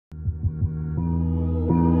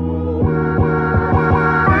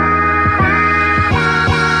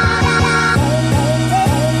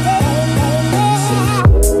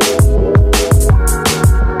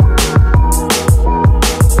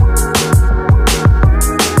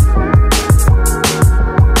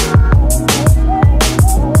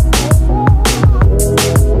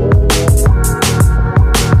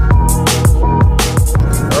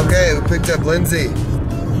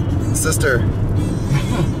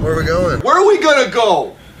Where are we going? Where are we gonna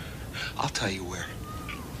go? I'll tell you where.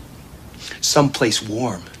 Someplace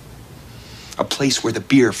warm. A place where the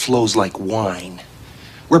beer flows like wine.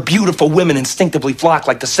 Where beautiful women instinctively flock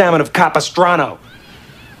like the salmon of Capistrano.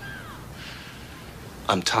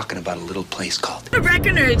 I'm talking about a little place called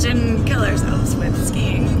Breckenridge and kill ourselves with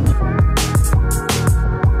skiing.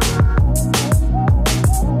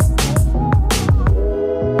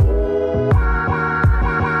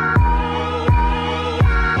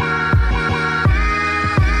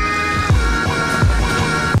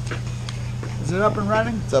 Is it up and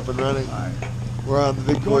running? It's up and running. All right. We're on the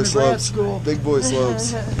big boy slopes. Big boy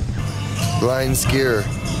slopes. Blind skier.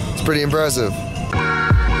 It's pretty impressive.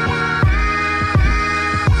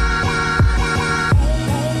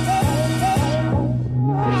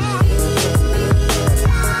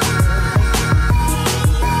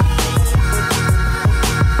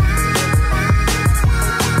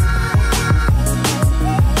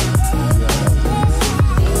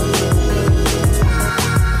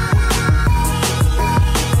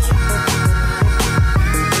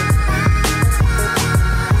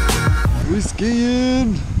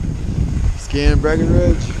 Skiing in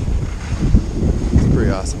Breckenridge. It's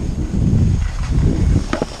pretty awesome.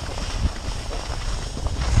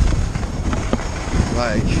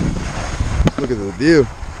 Like, look at the view.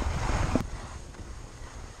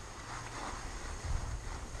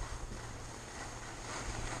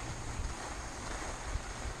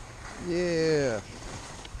 Yeah.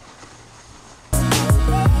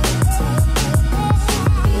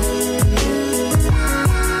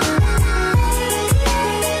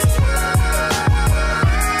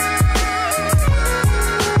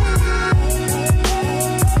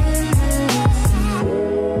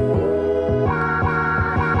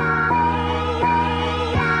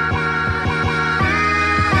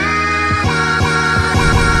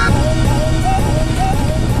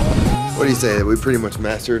 What do you say, that we pretty much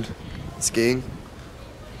mastered skiing?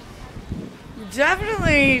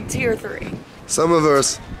 Definitely tier 3. Some of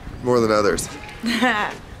us more than others.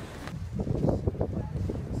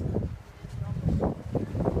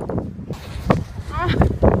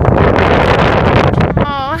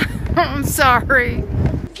 Oh, I'm sorry.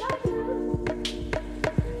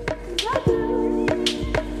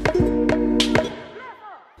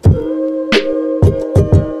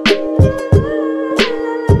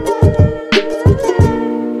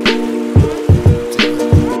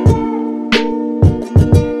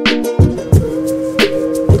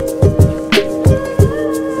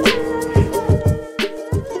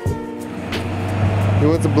 You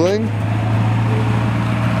want some bling?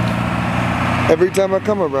 Every time I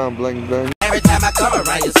come around, bling, bling. Every time I come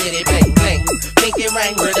around your city, bling, bling. Pink and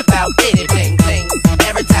ring, word about bitty, bling, bling.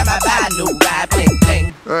 Every time I buy a new ride, bling,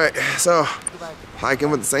 bling. Alright, so, hiking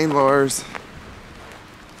with the St. Lars.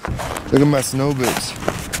 Look at my snow boots.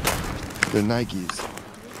 They're Nikes.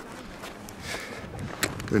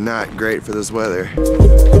 They're not great for this weather.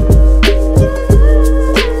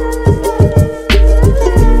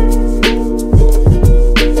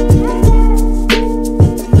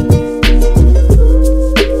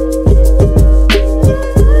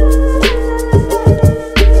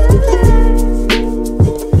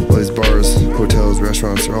 Hotels,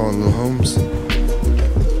 restaurants are all in little homes.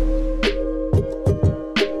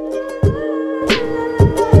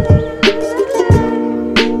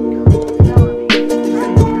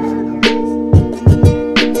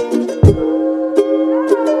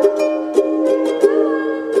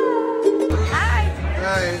 Hi.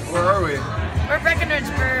 Hi, where are we? We're at Breckenridge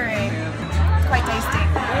Brewery. It's quite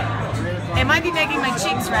tasty. It might be making my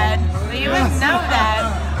cheeks red, but you wouldn't know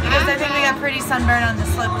that because I think we got pretty sunburned on the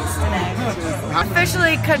slopes today.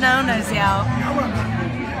 Officially, Konona's out.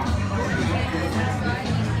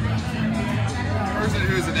 Person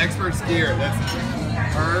who is an expert skier. That's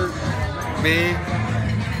her, me,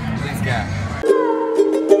 this guy.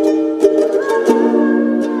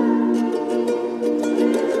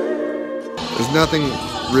 There's nothing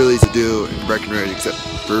really to do in Breckenridge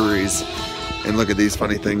except breweries and look at these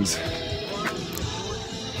funny things.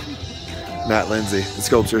 Matt Lindsay, the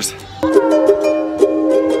sculptures.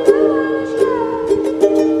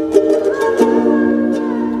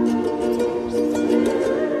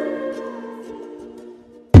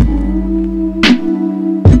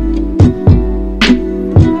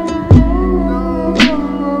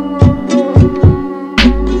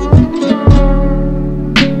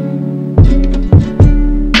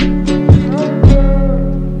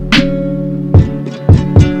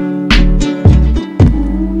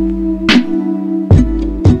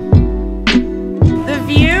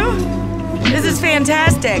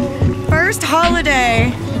 Fantastic. First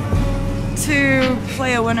holiday to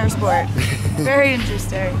play a winter sport. Very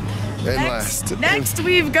interesting. And last. Next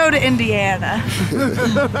we go to Indiana.